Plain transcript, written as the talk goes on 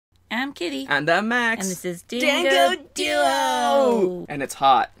I'm Kitty. And I'm Max. And this is Dango Duo. And it's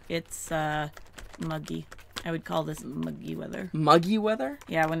hot. It's muggy. I would call this muggy weather. Muggy weather?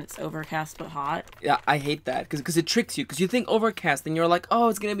 Yeah, when it's overcast but hot. Yeah, I hate that because it tricks you. Because you think overcast and you're like, oh,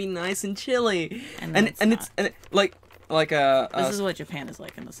 it's gonna be nice and chilly. And it's like this is what Japan is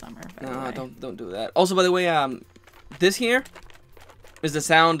like in the summer. No, don't do that. Also, by the way, this here is the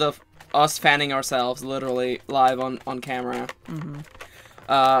sound of us fanning ourselves, literally live on camera.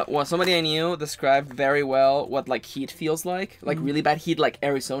 Well, somebody I knew described very well what like heat feels like really bad heat, like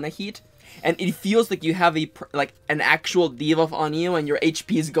Arizona heat, and it feels like you have an actual debuff on you, and your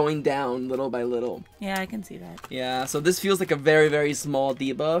HP is going down little by little. Yeah, I can see that. Yeah, so this feels like a very, very small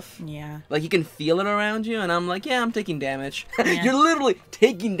debuff. Yeah. Like you can feel it around you, and I'm like, yeah, I'm taking damage. Yeah. You're literally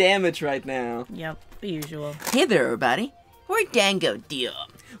taking damage right now. Yep, the usual. Hey there, everybody. We're Dango Duo.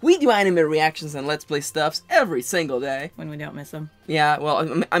 We do anime reactions and Let's Play stuffs every single day. When we don't miss them. Yeah,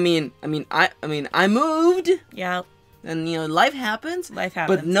 well, I mean, I moved. Yeah. And, you know, life happens. Life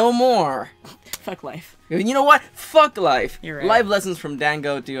happens. But no more. Fuck life. You know what? Fuck life. You're right. Life lessons from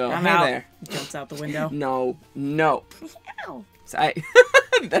Dango Duo. I'm hey out. there. Jumps out the window. No. Ow. So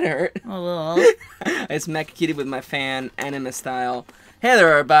that hurt. A little. I smack Kitty with my fan, anime style. Hey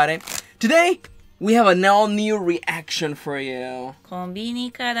there, everybody. Today, we have an all-new reaction for you.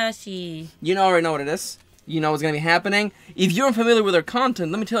 Konbini Karashi. You already know what it is. You know what's going to be happening. If you're unfamiliar with our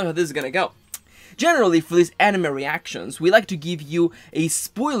content, let me tell you how this is going to go. Generally, for these anime reactions, we like to give you a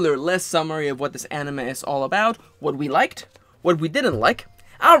spoiler-less summary of what this anime is all about, what we liked, what we didn't like,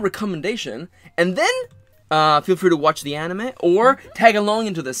 our recommendation, and then feel free to watch the anime or tag along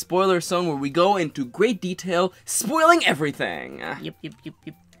into the spoiler zone where we go into great detail, spoiling everything. Yep.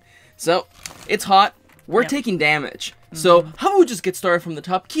 So, it's hot. We're taking damage. So, how about we just get started from the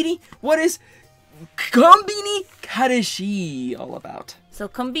top? Kitty, what is Kombini Kareshi all about? So,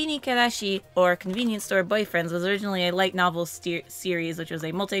 Konbini Karashi, or Convenience Store Boyfriends, was originally a light novel series, which was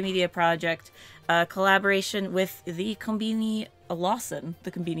a multimedia project, collaboration with the Konbini Lawson, the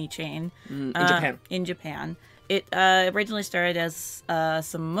Konbini chain. In Japan. It originally started as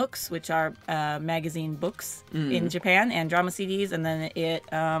some mooks, which are magazine books in Japan, and drama CDs, and then it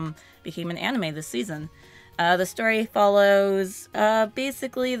became an anime this season. The story follows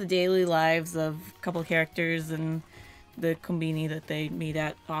basically the daily lives of a couple characters and the konbini that they meet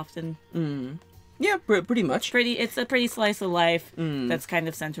at often. Yeah, pretty much. It's a pretty slice of life that's kind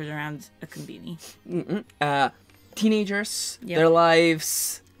of centered around a konbini. Teenagers, their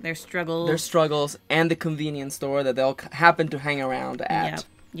lives, their struggles, and the convenience store that they'll happen to hang around at.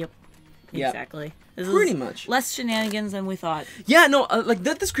 Yep. Exactly. This pretty is much less shenanigans than we thought. Yeah, no, like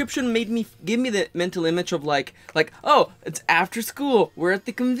that description give me the mental image of like, oh, it's after school, we're at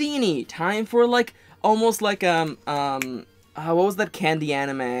the conveni, time for like almost like what was that candy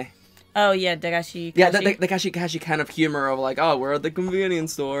anime? Oh yeah, Dagashi. Yeah, the Kashi kind of humor of like, oh, we're at the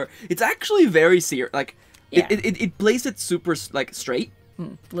convenience store. It's actually very serious. Like, it plays it super like straight.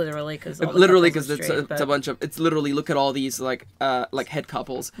 Literally, because it's a bunch of, it's literally, look at all these like head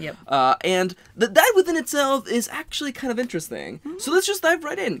couples. Yep. And that within itself is actually kind of interesting. So let's just dive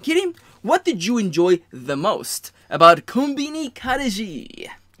right in. Kitty, what did you enjoy the most about Konbini Kareshi?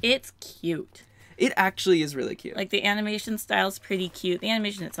 It's cute. It actually is really cute. Like, the animation style's pretty cute. The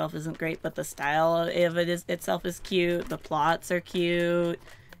animation itself isn't great, but the style of it itself is cute. The plots are cute.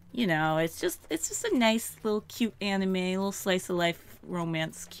 You know, it's just a nice little cute anime, little slice of life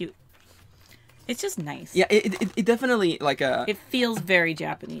romance, cute. It's just nice. Yeah, it definitely like it feels very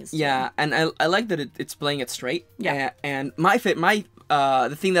Japanese. Yeah, and I like that it's playing it straight. Yeah. And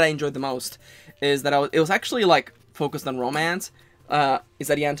the thing that I enjoyed the most is that it was actually like focused on romance. Is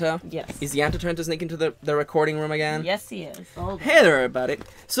that Yanto? Yes. Is Yanto trying to sneak into the recording room again? Yes, he is. Hey there, everybody.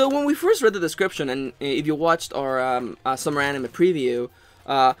 So when we first read the description, and if you watched our summer anime preview,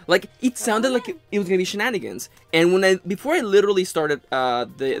 like, it sounded like it was gonna be shenanigans. And before I literally started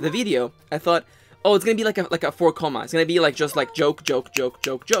the video, I thought, oh, it's gonna be like a 4-koma. It's gonna be like just like joke,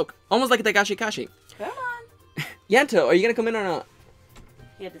 almost like a Dagashi Kashi. Come on. Yanto, are you gonna come in or not?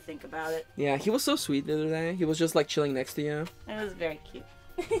 He had to think about it. Yeah, he was so sweet the other day. He was just like chilling next to you. It was very cute.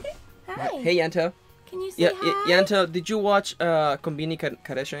 Hi. Hey, Yanto. Can you say hi? Yanto, did you watch Konbini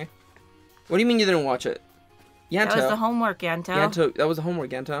Kareshi? What do you mean you didn't watch it? Yanto. That was the homework, Yanto. That was the homework,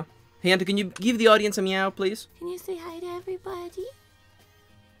 Yanto. Hey, Yanto, can you give the audience a meow, please? Can you say hi to everybody?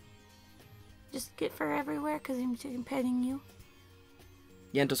 Just get fur everywhere because I'm petting you.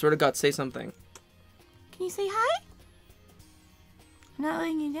 Yanto, swear to God, say something. Can you say hi? I'm not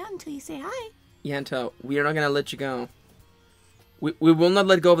letting you down until you say hi. Yanto, we are not going to let you go. We will not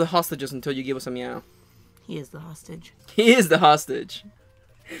let go of the hostages until you give us a meow. He is the hostage. He is the hostage.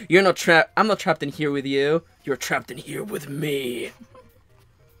 You're not trapped. I'm not trapped in here with you. You're trapped in here with me.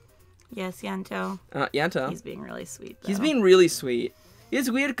 Yes, Yanto. Yanto. He's being really sweet, though. He's being really sweet. It's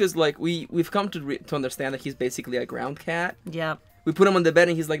weird because, like, we've come to understand that he's basically a ground cat. Yep. We put him on the bed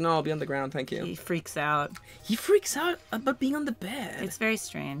and he's like, no, I'll be on the ground, thank you. He freaks out. He freaks out about being on the bed. It's very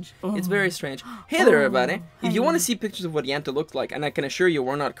strange. It's very strange. Hey there, everybody. Hi. If you want to see pictures of what Yanto looked like, and I can assure you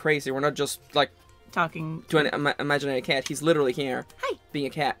we're not crazy, we're not just, like, talking to an imaginary cat. He's literally here. Hi. Being a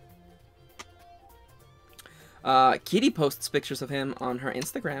cat. Kitty posts pictures of him on her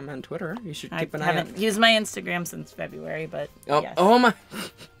Instagram and Twitter. You should keep an eye out. I haven't used my Instagram since February, but yes. Oh my...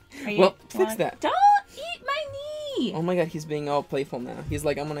 Well, fix that. Don't eat my knee! Oh my god, he's being all playful now. He's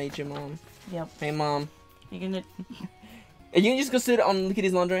like, I'm gonna eat your mom. Yep. Hey, mom. You're gonna... And you can just go sit on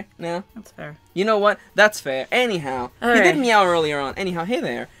Kitty's laundry now? That's fair. You know what? That's fair. Anyhow, all he right. did meow earlier on. Anyhow, hey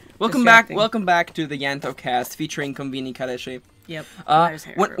there. Welcome back to the Yanto cast featuring Kombini Kareshi. Yep.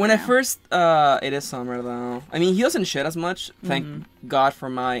 When I first, it is summer though. I mean, he doesn't shit as much, thank God for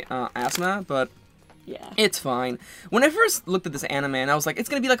my asthma, but yeah, it's fine. When I first looked at this anime, and I was like, it's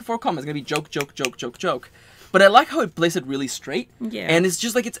gonna be like a 4-comma. It's gonna be joke, joke, joke, joke, joke. But I like how it plays it really straight. Yeah. And it's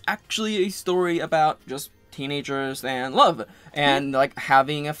just like it's actually a story about just teenagers and love and like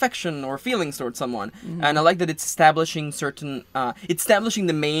having affection or feelings towards someone. And I like that it's establishing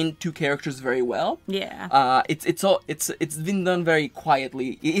the main two characters very well. Yeah. It's been done very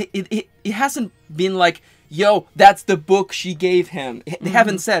quietly. It hasn't been like, yo, that's the book she gave him. They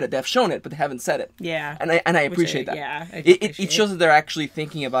haven't said it. They've shown it, but they haven't said it. Yeah. And I appreciate that. Yeah. It shows that they're actually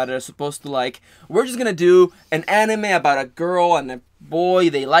thinking about it as opposed to like, we're just gonna do an anime about a girl and a boy,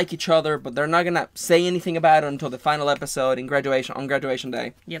 they like each other, but they're not gonna say anything about it until the final episode on graduation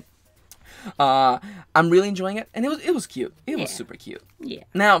day. Yep. I'm really enjoying it, and it was cute. It was super cute. Yeah.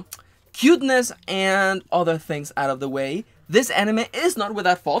 Now, cuteness and other things out of the way, this anime is not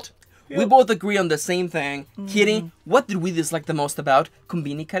without fault. Yep. We both agree on the same thing. Kitty, what did we dislike the most about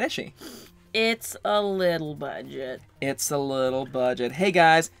Kombini Kareshi? It's a little budget. It's a little budget. Hey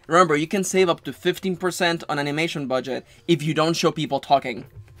guys, remember you can save up to 15% on animation budget if you don't show people talking.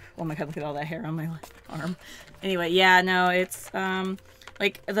 Oh my god, look at all that hair on my arm. Anyway, yeah, no, it's,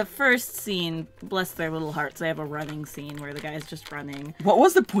 like, the first scene, bless their little hearts, they have a running scene where the guy's just running. What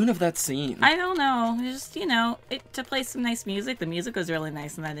was the point of that scene? I don't know. Just, you know, to play some nice music. The music was really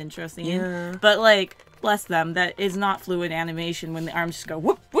nice in that intro scene. Yeah. But, like, bless them, that is not fluid animation when the arms just go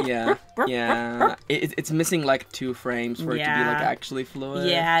whoop, whoop, yeah, whoop, whoop, yeah. whoop, whoop. It's missing, like, 2 frames for it to be, like, actually fluid.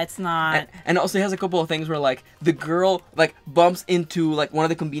 Yeah, it's not. And also it has a couple of things where, like, the girl, like, bumps into, like, one of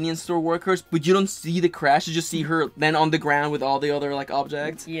the convenience store workers, but you don't see the crash, you just see her then on the ground with all the other, like,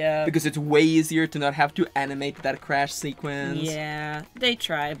 objects. Yeah. Because it's way easier to not have to animate that crash sequence. Yeah, they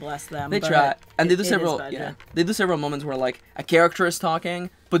try, bless them. They try. And they do several moments where, like, a character is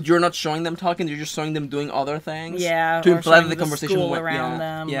talking, but you're not showing them talking, you're just showing them doing other things. Yeah, to or imply that the the conversation school went around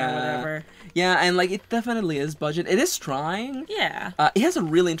them or whatever. Yeah, and, like, it definitely is budget. It is trying. Yeah. It has a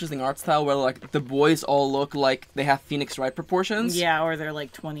really interesting art style where, like, the boys all look like they have Phoenix Wright proportions. Yeah, or they're,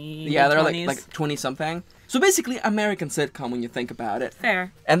 like, 20. Yeah, they're, 20s. like 20-something. So basically, American sitcom when you think about it.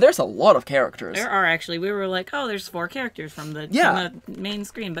 Fair. And there's a lot of characters. There are, actually. We were like, oh, there's 4 characters from the main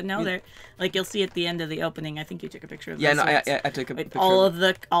screen. But no, they're, like, you'll see at the end of the opening, I think you took a picture of this. Yeah, no, I took a picture. All of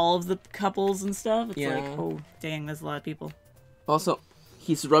the couples and stuff. It's yeah. like, oh, dang, there's a lot of people. Also,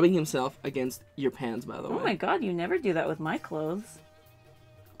 he's rubbing himself against your pants, by the way. Oh my god, you never do that with my clothes.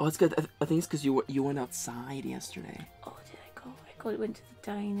 Oh, it's good. I think it's because you went outside yesterday. Oh, did I go? I went to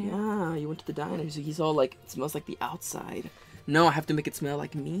the diner. Yeah, you went to the diner. So he's all like, it smells like the outside. No, I have to make it smell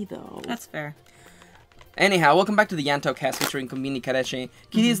like me, though. That's fair. Anyhow, welcome back to the Yanto cast featuring Kombini Kareshi.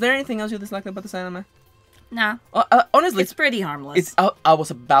 Kitty, is there anything else you disliked about this anime? Nah. Honestly, it's pretty harmless. I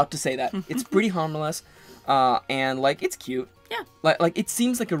was about to say that. It's pretty harmless, and like it's cute. Yeah. Like it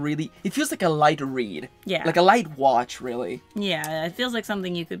seems like it feels like a light read. Yeah. Like a light watch, really. Yeah, it feels like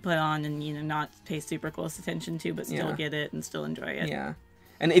something you could put on and, you know, not pay super close attention to, but still get it and still enjoy it. Yeah.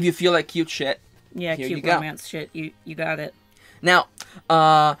 And if you feel like cute shit, yeah, here cute you romance shit, you got it. Now,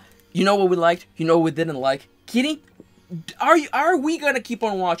 you know what we liked, you know what we didn't like. Kitty, are we gonna keep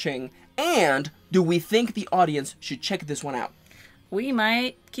on watching? And do we think the audience should check this one out? We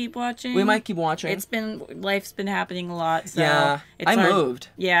might keep watching. We might keep watching. Life's been happening a lot, so yeah, it's I moved.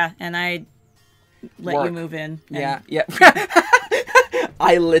 Yeah, and I let you move in. Yeah.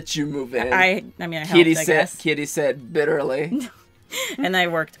 I let you move in. I mean, I helped, I guess. Kitty said bitterly. And I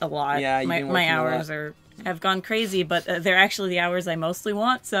worked a lot. Yeah, my hours have gone crazy, but they're actually the hours I mostly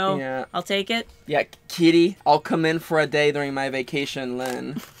want, so I'll take it. Yeah, Kitty, I'll come in for a day during my vacation,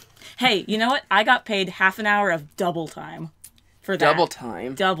 Lynn. Hey, you know what? I got paid half an hour of double time for that. Double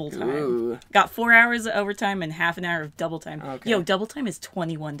time. Double time. Ooh. Got 4 hours of overtime and half an hour of double time. Okay. Yo, double time is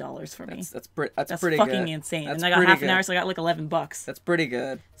 $21 for me. That's pretty good. That's fucking insane. And I got half an hour, so I got like $11. That's pretty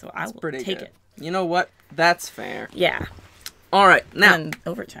good. So I will take it. You know what? That's fair. Yeah. All right, now. And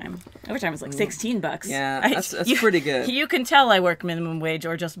overtime. Overtime is like $16. Yeah, that's pretty good. You can tell I work minimum wage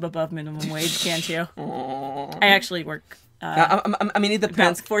or just above minimum wage, can't you? Aww. I actually work. I mean, it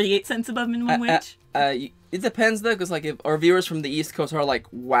depends. About 48 cents above minimum wage. It depends though, because like if our viewers from the East Coast are like,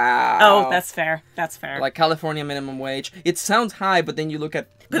 wow. Oh, that's fair. That's fair. Like California minimum wage, it sounds high, but then you look at.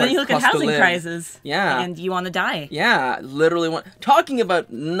 But then you look at housing prices. Yeah. And you want to die. Yeah, literally. Talking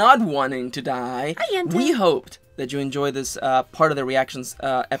about not wanting to die. Hi, Yenta. We hoped that you enjoy this part of the reactions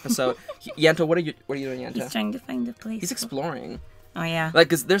episode. Yenta, what are you doing, Yenta? He's trying to find a place. He's exploring. Oh yeah. Like,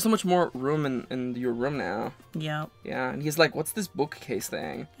 cause there's so much more room in your room now. Yep. Yeah, and he's like, "What's this bookcase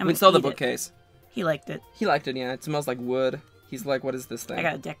thing?" I'm We installed the eat it. bookcase. He liked it. He liked it. Yeah, it smells like wood. He's like, "What is this thing?" I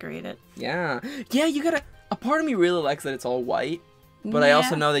gotta decorate it. Yeah, yeah. You gotta. A part of me really likes that it's all white, but I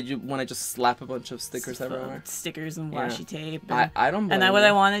also know that you want to just slap a bunch of stickers everywhere. Stickers and washi tape. And, I don't. Blame and what you.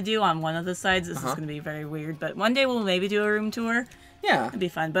 I want to do on one of the sides, this is gonna be very weird, but one day we'll maybe do a room tour. Yeah. It'd be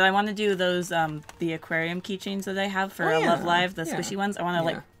fun. But I want to do those, the aquarium keychains that I have for Love Live, the squishy ones. I want to,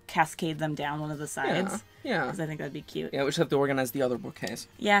 like, cascade them down one of the sides. Yeah. Because I think that'd be cute. Yeah, we just have to organize the other bookcase.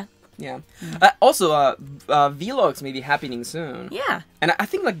 Yeah. Yeah. Also, vlogs may be happening soon. Yeah. And I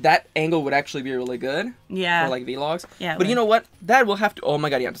think, like, that angle would actually be really good. Yeah. For, like, vlogs. Yeah. But you know what? That will have to... Oh, my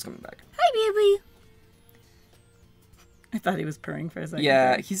God, Yanta's coming back. Hi, baby. I thought he was purring for a second.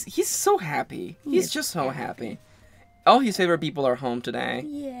 Yeah, he's so happy. He's just so happy. All his favorite people are home today.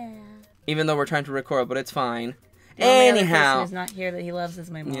 Yeah. Even though we're trying to record, but it's fine. The only other Anyhow. person who's not here that he loves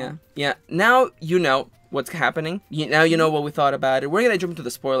is my mom. Yeah. Yeah. Now you know what's happening. Now you know what we thought about it. We're gonna jump into the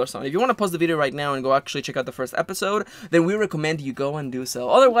spoiler zone. If you want to pause the video right now and go actually check out the first episode, then we recommend you go and do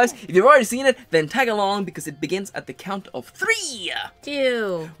so. Otherwise, if you've already seen it, then tag along because it begins at the count of 3,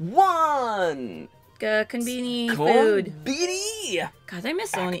 2, 1. Konbini food. Konbini. God, I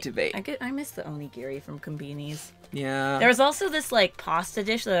miss Activate. I miss the onigiri from Konbini's. Yeah. There was also this like pasta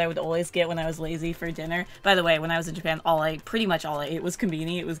dish that I would always get when I was lazy for dinner. By the way, when I was in Japan, pretty much all I ate was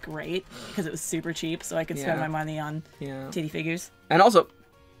Konbini. It was great because it was super cheap, so I could spend my money on titty figures. And also,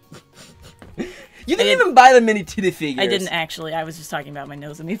 you didn't even buy the mini titty figures. I didn't actually. I was just talking about my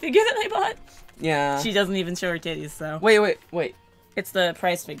Nozomi figure that I bought. Yeah. She doesn't even show her titties, so. Wait. It's the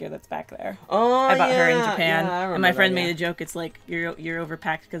prize figure that's back there. Oh, I bought her in Japan, yeah, and my friend made a joke. It's like you're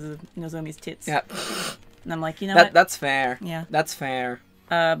overpacked because of Nozomi's tits. Yeah. And I'm like, you know what? That's fair. Yeah. That's fair.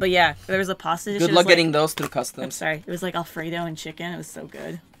 But yeah, there was a pasta dish. Good luck getting those through customs. I'm sorry. It was like Alfredo and chicken. It was so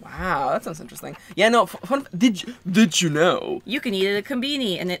good. Wow, that sounds interesting. Yeah, no. Did you know? You can eat it at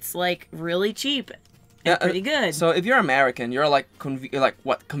Konbini, and it's like really cheap. And pretty good. So if you're American, you're like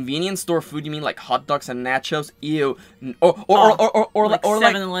what convenience store food? You mean like hot dogs and nachos? Ew. Or like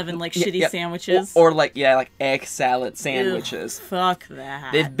 7-Eleven like shitty sandwiches. Or like egg salad sandwiches. Ew, fuck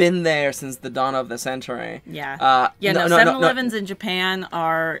that. They've been there since the dawn of the century. Yeah. No, 7-Elevens in Japan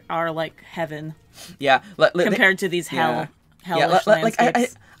are like heaven. Yeah. Compared to these hellish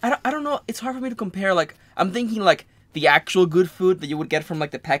landscapes. I don't know. It's hard for me to compare. Like I'm thinking like the actual good food that you would get from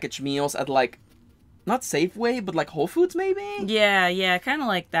like the packaged meals at like. Not Safeway, but like Whole Foods, maybe. Yeah, kind of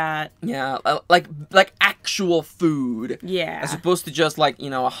like that. Yeah, like actual food. Yeah. As opposed to just like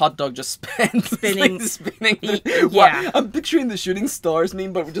a hot dog just spinning. Yeah. I'm picturing the shooting stars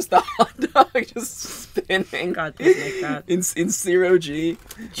meme, but with just a hot dog just spinning. God, please make that in 0G.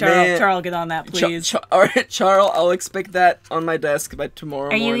 Charles, get on that, please. All right, Charles, I'll expect that on my desk by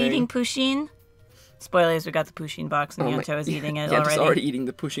tomorrow morning. Are you eating poutine? Spoilers, we got the poutine box and Yanto is eating it already. Yanto's already eating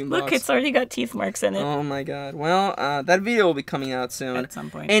the poutine box. Look, it's already got teeth marks in it. Oh my god. Well, that video will be coming out soon. At some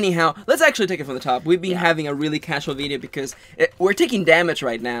point. Anyhow, let's actually take it from the top. We've been having a really casual video because we're taking damage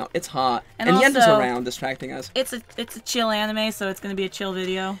right now. It's hot. And Yanto's around distracting us. It's a chill anime, so it's going to be a chill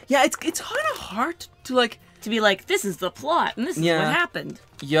video. Yeah, it's kind of hard to like... To be like, this is the plot, and this is what happened.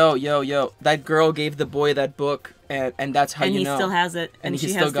 Yo, that girl gave the boy that book, and that's how you know. And he still has it, and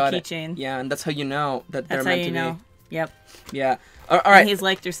she has the keychain. Yeah, and that's how you know that they're meant to be. That's how you know. Yep. Yeah. All right. And he's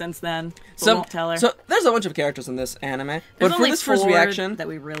liked her since then, but won't tell her. So there's a bunch of characters in this anime, but for this first reaction, that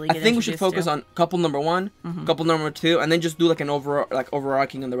we really I think we should focus on couple number 1, couple number 2, and then just do like an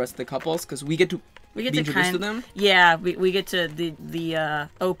overarching on the rest of the couples, because we get to be introduced to them. Yeah, we get to the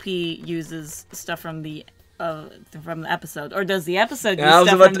OP uses stuff from the episode, or does the episode use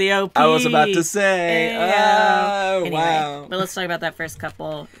stuff from the OP? I was about to say. Oh, anyway, wow. But let's talk about that first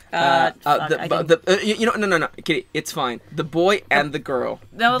couple. No, Kitty, it's fine. The boy and the girl.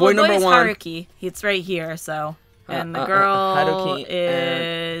 No, boy the boy number is 1. Haruki. It's right here, so. And the girl Haruki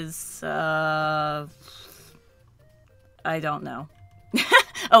is I don't know.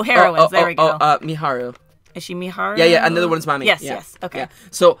 Oh, heroines. There we go. Miharu. Is she Miharu? Yeah, another one's Mami. Yes, yeah. yes. Okay. Yeah.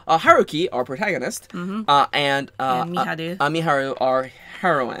 So Haruki, our protagonist, Mm-hmm. and Miharu, our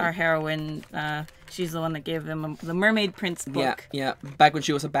heroine. Our heroine, she's the one that gave them the Mermaid Prince book. Yeah. Back when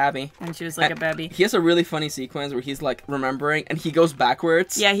she was a babby. And she was like a baby. He has a really funny sequence where he's like remembering, and he goes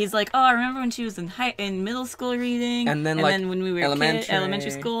backwards. Yeah, he's like, oh, I remember when she was in middle school reading, and then when we were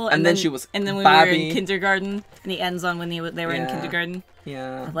elementary school, and then she was, and then when babby. we were in kindergarten, and he ends on when they were in kindergarten.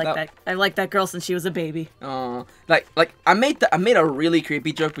 Yeah, I like that girl since she was a baby. Oh, like I made a really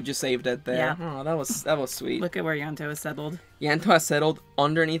creepy joke, but you saved it there. Yeah. Oh, that was sweet. Look at where Yanto is settled. Yanto has settled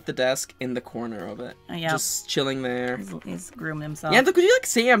underneath the desk in the corner of it. Yeah. Just chilling there. He's groomed himself. Yanto, could you like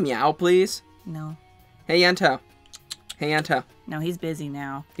say a meow, please? No. Hey Yanto. Hey Yanto. No, he's busy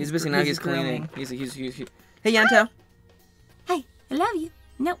now. He's busy now. He's cleaning. He's. Hey Yanto. Hi, I love you.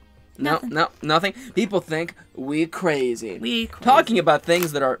 No. Nothing. People think we crazy. Talking about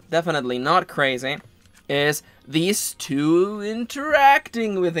things that are definitely not crazy is these two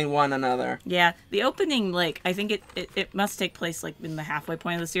interacting with one another. Yeah, the opening, like, I think it must take place, like, in the halfway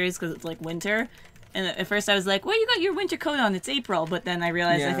point of the series, because it's, like, winter. And at first I was like, well, you got your winter coat on, it's April. But then I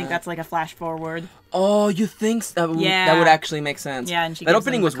realized I think that's, like, a flash forward. Oh, you think that would actually make sense. Yeah, and she that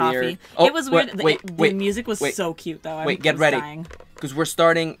opening was coffee. Weird. It was weird. Wait, the music was so cute, though. Get ready. Because we're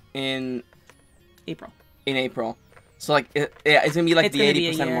starting in April. So, like, it's going to be, like, the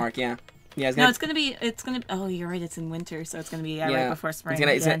 80% mark, yeah. Yeah, it's gonna be. Oh, you're right. It's in winter, so it's gonna be right before spring.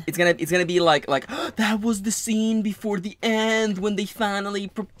 It's gonna be like that was the scene before the end when they finally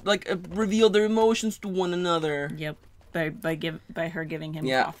reveal their emotions to one another. Yep. By her giving him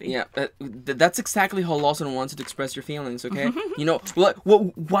coffee. Yeah. That's exactly how Lawson wants to express your feelings. Okay. You know,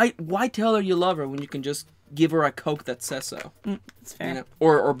 why tell her you love her when you can just give her a Coke that says so? That's fair. You know?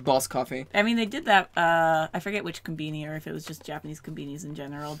 Or Boss Coffee. I mean, they did that. I forget which konbini or if it was just Japanese konbinis in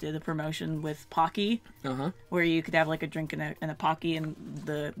general. Did a promotion with Pocky, where you could have like a drink and a Pocky, and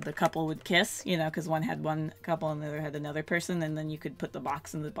the couple would kiss. You know, because one had one couple and the other had another person, and then you could put the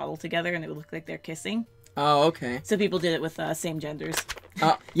box and the bottle together, and it would look like they're kissing. Oh, okay. So people did it with same genders.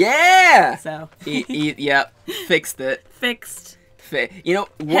 Yeah. So. Fixed it. Fixed. You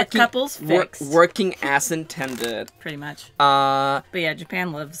know, couples fixed. Working as intended. Pretty much. But yeah,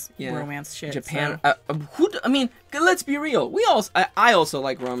 Japan loves romance shit. Japan. So. I mean, let's be real. I also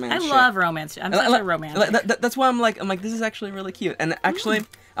like romance. I love romance. I'm such a romantic. That's why I'm like, this is actually really cute. And actually,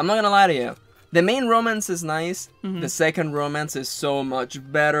 I'm not gonna lie to you. The main romance is nice. The second romance is so much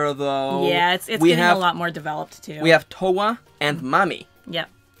better, though. Yeah, it's getting a lot more developed, too. We have Towa and Mami. Yep,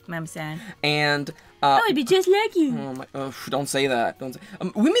 Mami-san. And... I'd be just like you. Oh my! Don't say that. Don't say.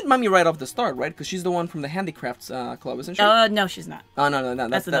 We met Mami right off the start, right? Because she's the one from the handicrafts club, isn't she? No, she's not. Oh no.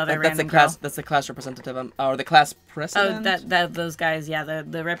 That's another random girl. That's the class representative, or the class president. Oh, those guys. Yeah,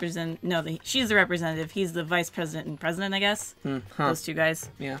 the represent. No, she's the representative. He's the vice president and president, I guess. Those two guys.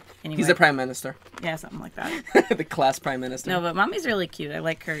 Yeah. Anyway. He's the prime minister. Yeah, something like that. The class prime minister. No, but Mami's really cute. I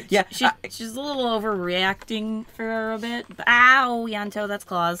like her. Yeah. She's a little overreacting for a bit. But, ow, Yanto, that's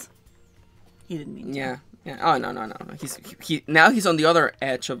claws. He didn't mean to. Yeah. Yeah. Oh no. He's on the other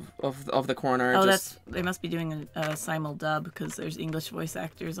edge of the corner. Oh, they must be doing a simul dub because there's English voice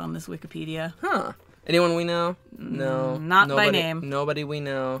actors on this Wikipedia. Huh. Anyone we know? No. Nobody, by name. Nobody we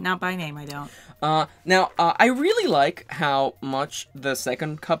know. Not by name, I don't. Now, I really like how much the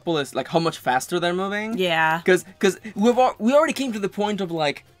second couple is, like, how much faster they're moving. Yeah. Because we already came to the point of,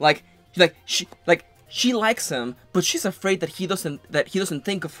 she likes him, but she's afraid that he doesn't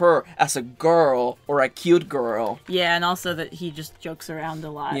think of her as a girl or a cute girl. Yeah, and also that he just jokes around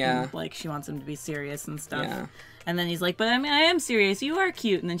a lot. Yeah. And, like, she wants him to be serious and stuff. Yeah. And then he's like, but I mean, I am serious. You are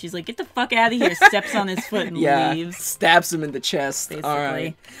cute. And then she's like, get the fuck out of here. Steps on his foot and leaves. Stabs him in the chest. Basically. All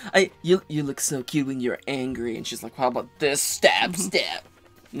right. You look so cute when you're angry. And she's like, how about this? Stab.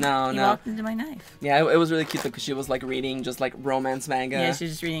 No. He walked into my knife. Yeah, it was really cute because she was like reading just like romance manga. Yeah,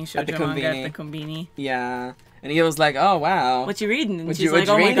 she's just reading shoujo manga at the konbini. Yeah. And he was like, oh, wow. What you reading? And she's like,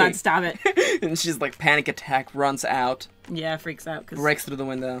 oh my god, stop it. And she's like, panic attack, runs out. Yeah, freaks out. Breaks through the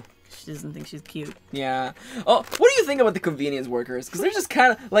window. She doesn't think she's cute. Yeah. Oh, what do you think about the convenience workers? Because they're just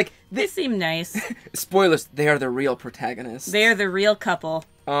kind of like... They seem nice. Spoilers, they are the real protagonists. They are the real couple.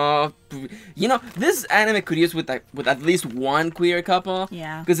 You know, this anime could use with at least one queer couple.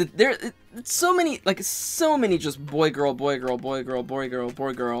 Yeah. Because it's so many just boy girl, boy girl, boy girl, boy girl,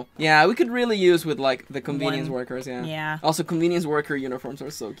 boy girl. Yeah, we could really use with like the convenience workers. Yeah. Yeah. Also, convenience worker uniforms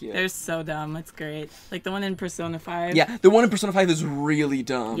are so cute. They're so dumb. It's great. Like the one in Persona 5. Yeah, the one in Persona 5 is really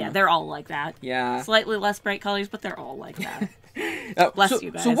dumb. Yeah, they're all like that. Yeah. Slightly less bright colors, but they're all like that. Bless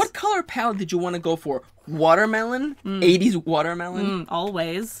you guys. So what color palette did you want to go for? Watermelon? 80s watermelon?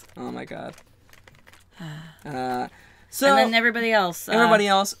 Always. Oh my god. So And then everybody else.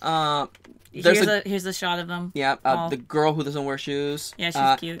 Here's a shot of them. Yeah, the girl who doesn't wear shoes. Yeah,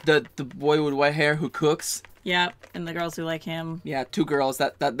 she's cute. The boy with white hair who cooks. Yeah, and the girls who like him. Yeah, two girls.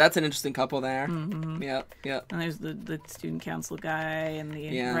 That's an interesting couple there. Yeah. And there's the student council guy and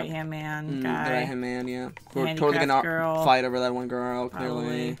the right-hand man guy. The right-hand man, yeah. We're Handicraft totally gonna girl. fight over that one girl,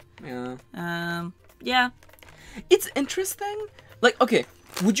 Probably. clearly. Yeah. Yeah. It's interesting. Like, okay,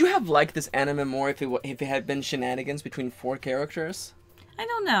 would you have liked this anime more if it had been shenanigans between 4 characters? I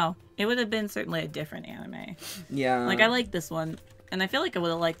don't know. It would have been certainly a different anime. Yeah. Like, I like this one. And I feel like I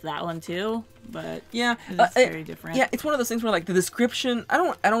would have liked that one too, but yeah, it's very different. Yeah, it's one of those things where like the description, I don't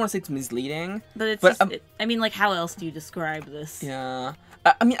want to say it's misleading, but it's I mean, like, how else do you describe this? Yeah,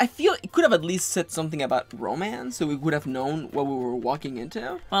 I mean, I feel it could have at least said something about romance, so we would have known what we were walking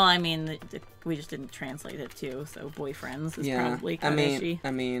into. Well, I mean, we just didn't translate it too, so boyfriends is probably kareshi.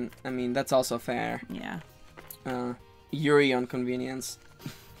 I mean, that's also fair. Yeah. Yuri on convenience.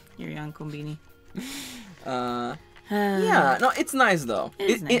 Yuri on Konbini. Yeah, no, it's nice though. It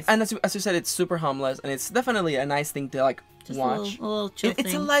is nice. And as you said, it's super harmless, and it's definitely a nice thing to like just watch. A little chill thing.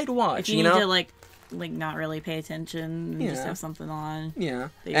 It's a light watch, if you know. need to like not really pay attention, and just have something on. Yeah.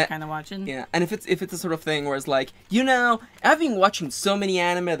 That you're kind of watching. Yeah, and if it's a sort of thing where it's like, you know, I've been watching so many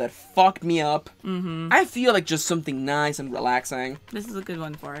anime that fucked me up. I feel like just something nice and relaxing. This is a good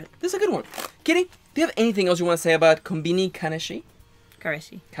one for it. This is a good one. Kitty, do you have anything else you want to say about Kombini Kaneshi?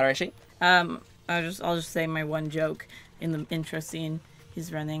 Kareshi. I'll just say my one joke in the intro scene.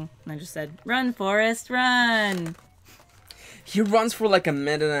 He's running, and I just said, "Run, Forrest, run!" He runs for like a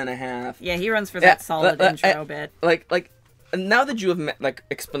minute and a half. Yeah, he runs for that solid intro bit. Like, now that you have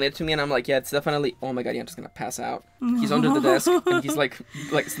explained it to me, and I'm like, yeah, it's definitely. Oh my god, I'm just gonna pass out. He's under the desk, and he's like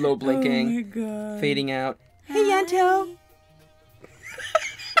slow blinking, fading out. Hey, Yanto.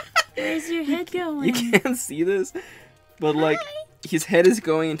 Where's your head going? You can't see this, but like. His head is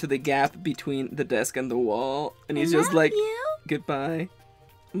going into the gap between the desk and the wall, and he's just like, "Goodbye,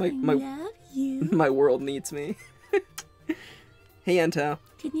 my world needs me." Hey, Yanto.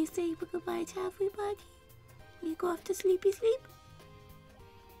 Can you say goodbye to everybody? You go off to sleepy sleep.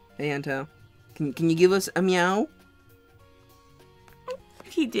 Hey, Yanto. Can you give us a meow?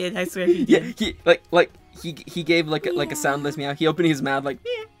 He did. I swear he did. Yeah, he gave like a soundless meow. He opened his mouth like.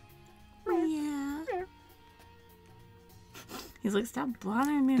 He's like, stop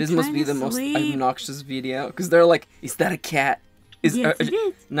bothering me. This must be the most obnoxious video. Because they're like, is that a cat? Yes, it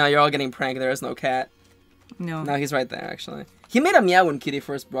is. No, you're all getting pranked. There is no cat. No. No, he's right there, actually. He made a meow when Kitty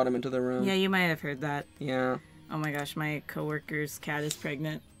first brought him into the room. Yeah, you might have heard that. Yeah. Oh my gosh, my coworker's cat is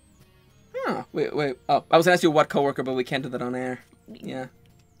pregnant. Oh, wait. Oh, I was going to ask you what coworker, but we can't do that on air. Yeah.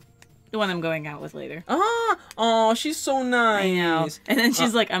 The one I'm going out with later. Oh, she's so nice. I know. And then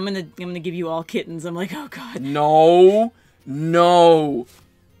she's like, I'm gonna give you all kittens. I'm like, oh god. No. Not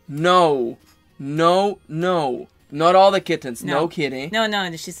all the kittens. No kitty.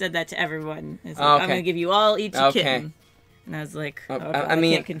 No. She said that to everyone. It's like, I'm gonna give you all each a kitten. And I was like, oh god, I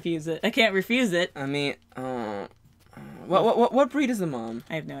can't confuse it. I can't refuse it. I mean, what breed is the mom?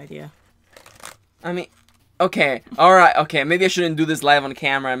 I have no idea. I mean, okay, alright, okay, maybe I shouldn't do this live on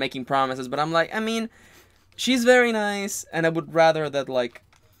camera making promises, but I'm like, I mean, she's very nice, and I would rather that, like,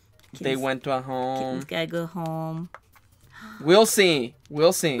 they went to a home. Kittens gotta go home. We'll see.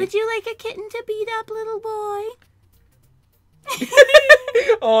 Would you like a kitten to beat up, little boy?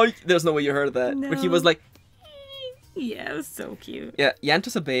 Oh, there's no way you heard that. No. But he was like... Yeah, it was so cute. Yeah,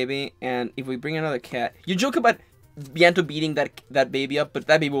 Yanto's a baby, and if we bring another cat... You joke about Yanto beating that baby up, but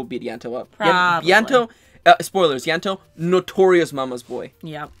that baby will beat Yanto up. Probably. Yanto... spoilers, Yanto, notorious mama's boy.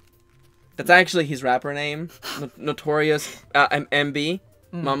 Yep. That's actually his rapper name. Notorious MB.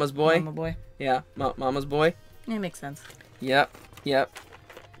 Mama's boy. Mama boy. Yeah, mama's boy. It makes sense. Yep.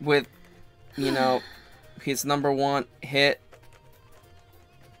 With, you know, his #1 hit,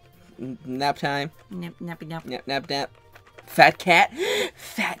 Nap Time. Nappy nap. Nap. Fat Cat.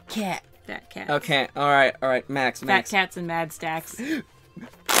 Fat cat. Okay, alright, Max. Fat Cats and Mad Stacks.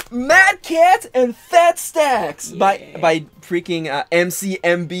 Mad Cat and Fat Stacks! Yeah. By freaking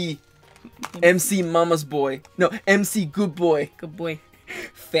MCMB. MC Mama's Boy. No, MC GoodBoi. Good boy.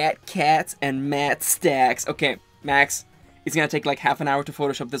 Fat cats and Matt Stacks. Okay, Max, it's gonna take like half an hour to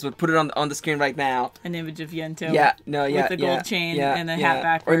Photoshop this, but put it on the screen right now. An image of Yento. Yeah, no, yeah, with the gold chain and a hat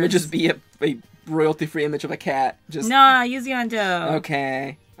backwards. Or it may just be a royalty-free image of a cat. Just Nah, use Yento.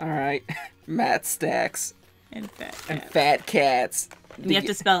 Okay, all right. Matt Stacks And fat cats. and fat cats. You have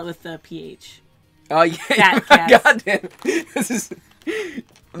to spell it with the PH. Oh yeah, Fat cats. God damn it. This is. It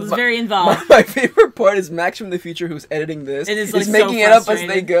was very involved. My favorite part is Max from the future, who's editing this. It is, like, making so it up as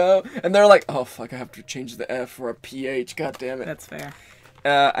frustrating. they go, and they're like, "Oh fuck, I have to change the F for a PH." God damn it. That's fair.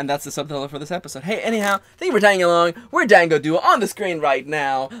 And that's the subtitle for this episode. Hey, anyhow, thank you for tagging along. We're Dango Duo on the screen right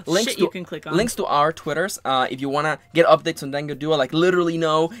now. Shit you can click on. Links to our Twitters. If you want to get updates on Dango Duo, like literally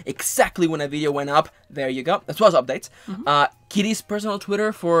know exactly when a video went up, there you go. As well as updates. Kitty's personal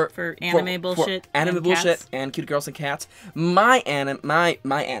Twitter for anime bullshit anime and bullshit, cats. and cute girls and cats. My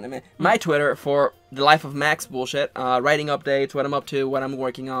Twitter for the life of Max bullshit, writing updates, what I'm up to, what I'm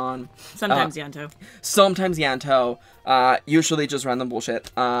working on. Sometimes Yanto. Sometimes Yanto. Usually just random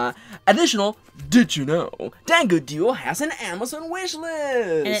bullshit. Additional, did you know Dango Duo has an Amazon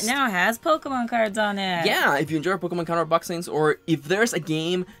wishlist? And it now has Pokemon cards on it. Yeah, if you enjoy Pokemon card unboxings, or if there's a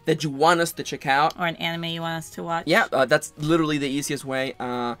game that you want us to check out, Or an anime you want us to watch. yeah, that's literally the easiest way.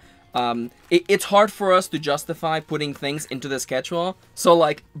 It's hard for us to justify putting things into the schedule, so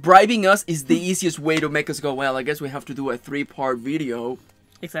like bribing us is the easiest way to make us go, well, I guess we have to do a 3-part video.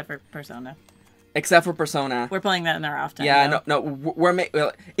 Except for Persona. Except for Persona. We're playing that in our off time. Yeah, though.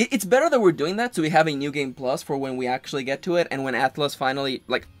 well, it's better that we're doing that, so we have a New Game Plus for when we actually get to it, and when Atlas finally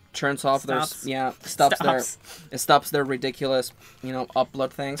like turns off stops their ridiculous,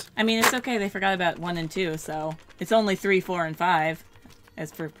 upload things. I mean, it's okay. They forgot about 1 and 2, so it's only 3, 4, and 5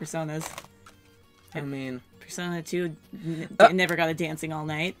 as for Personas. I mean, Persona 2 never got a dancing all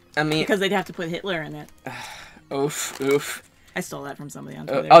night. I mean, because they'd have to put Hitler in it. oof. I stole that from somebody on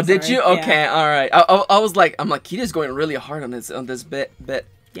Twitter. Oh, did sorry. you? Okay, Yeah. all right. I was like, Kitty's going really hard on this bit.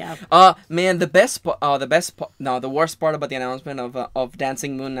 Yeah. Man, the worst part about the announcement of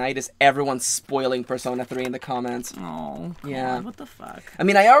Dancing Moon Knight is everyone spoiling Persona 3 in the comments. Oh, God, Yeah. what the fuck? I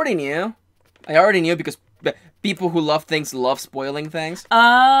mean, I already knew because people who love things love spoiling things.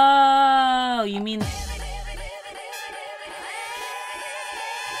 Oh, you mean...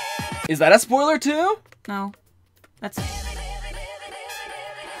 Is that a spoiler too? No. That's...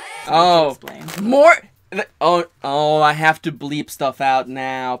 Oh, explain. more. Oh, I have to bleep stuff out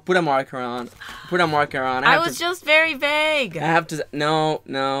now. Put a marker on. I was just very vague. I have to. No.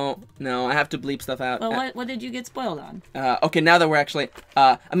 I have to bleep stuff out. Well, what did you get spoiled on? Okay, now that we're actually.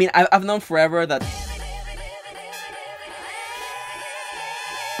 I mean, I've known forever that.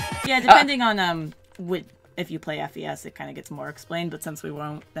 Yeah, depending on if you play FES, it kind of gets more explained. But since we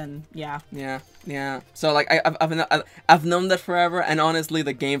won't, then yeah. Yeah. So like I've known that forever, and honestly,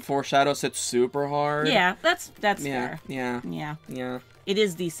 the game foreshadows it super hard. Yeah, that's fair. Yeah. It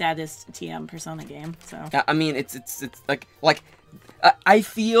is the saddest TM Persona game. So. I mean, it's like I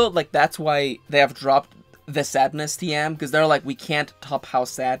feel like that's why they have dropped the sadness TM, because they're like, we can't top how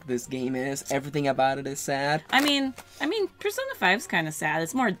sad this game is. Everything about it is sad. I mean, Persona 5's kind of sad.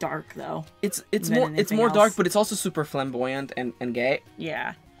 It's more dark though. It's more dark, but it's also super flamboyant and gay.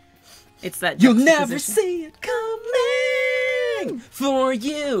 Yeah. It's that You'll never see it coming for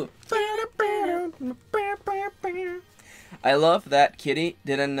you. I love that Kitty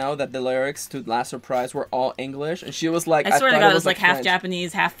didn't know that the lyrics to Last Surprise were all English, and she was like, I swear to God, it was like half French.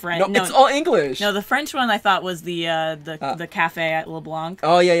 Japanese, half French. No, it's all English. No, the French one I thought was the cafe at LeBlanc.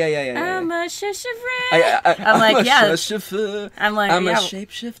 Oh yeah. I'm a shapeshifter. I'm like, I'm yeah. a shapeshifter. I'm like, I'm yeah. a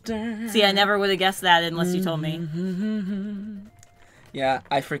shapeshifter. See, I never would have guessed that unless you told me. Yeah,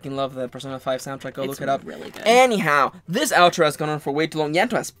 I freaking love the Persona 5 soundtrack. Go look it up. Really good. Anyhow, this outro has gone on for way too long.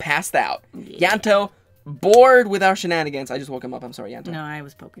 Yanto has passed out. Yeah. Yanto, bored with our shenanigans. I just woke him up. I'm sorry, Yanto. No, I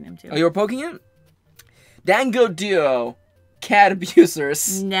was poking him too. Oh, you were poking him? Dango Duo, cat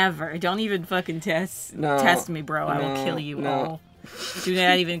abusers. Never. Don't even fucking test me, bro. I will kill you all. Do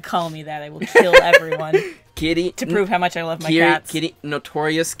not even call me that. I will kill everyone. Kitty. To prove how much I love my cats. Kitty,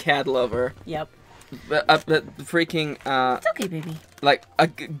 notorious cat lover. Yep. Freaking, It's okay, baby. like, a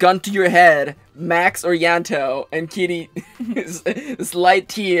gun to your head, Max or Yanto, and Kitty is light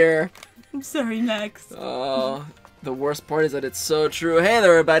tear. I'm sorry, Max. Oh, the worst part is that it's so true. Hey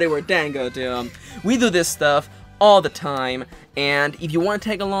there, everybody, we're Dango Duo. We do this stuff all the time, and if you want to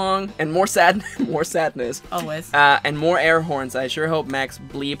tag along, and more sadness, Always. and more air horns, I sure hope Max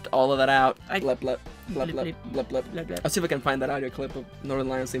bleeped all of that out. Blep, blep, blep, blep, blep, blep. Blep, blep. I'll see if I can find that audio clip of Northern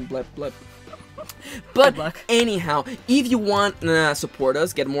Lions saying blep, blep. But Good luck. anyhow, if you want to support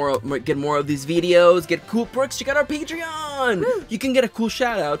us, get more of these videos, get cool perks, check out our Patreon. Woo. You can get a cool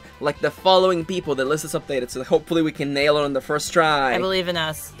shout out like the following people. The list is updated, so hopefully we can nail it on the first try. I believe in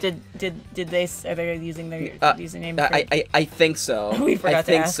us. Did they? Are they using their username? I think so. We forgot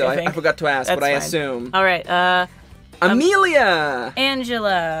to ask, I think. I forgot to ask, That's but I fine. assume. All right. Amelia.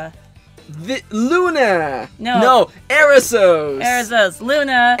 Angela. Luna. No. Erisos. Erizos.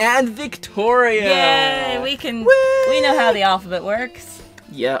 Luna. And Victoria. Yay! We can. Woo! We know how the alphabet works.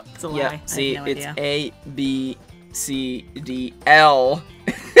 Yep. It's a lie. I Yep. have See, no it's idea. A, B, C, D, L,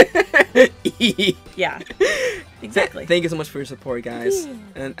 E. Yeah. Exactly. Thank you so much for your support, guys.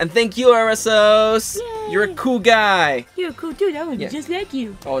 And thank you, Erisos. Yay. You're a cool guy. You're a cool dude. I want to Yeah. be just like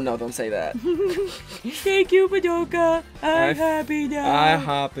you. Oh, no, don't say that. Thank you, Padoka. I'm happy now. I'm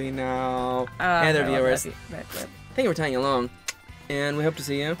happy now. And their viewers. Right. Thank you for tagging along. And we hope to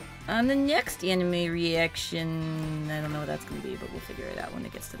see you. On the next anime reaction, I don't know what that's going to be, but we'll figure it out when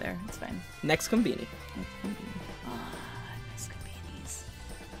it gets to there. It's fine. Next Combini. Ah, nice convenience.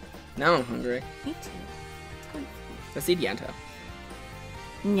 Now I'm hungry. Me too. It's good. Let's eat Yanto.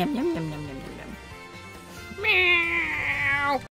 Yum, yum, yum, yum, yum, yum, yum.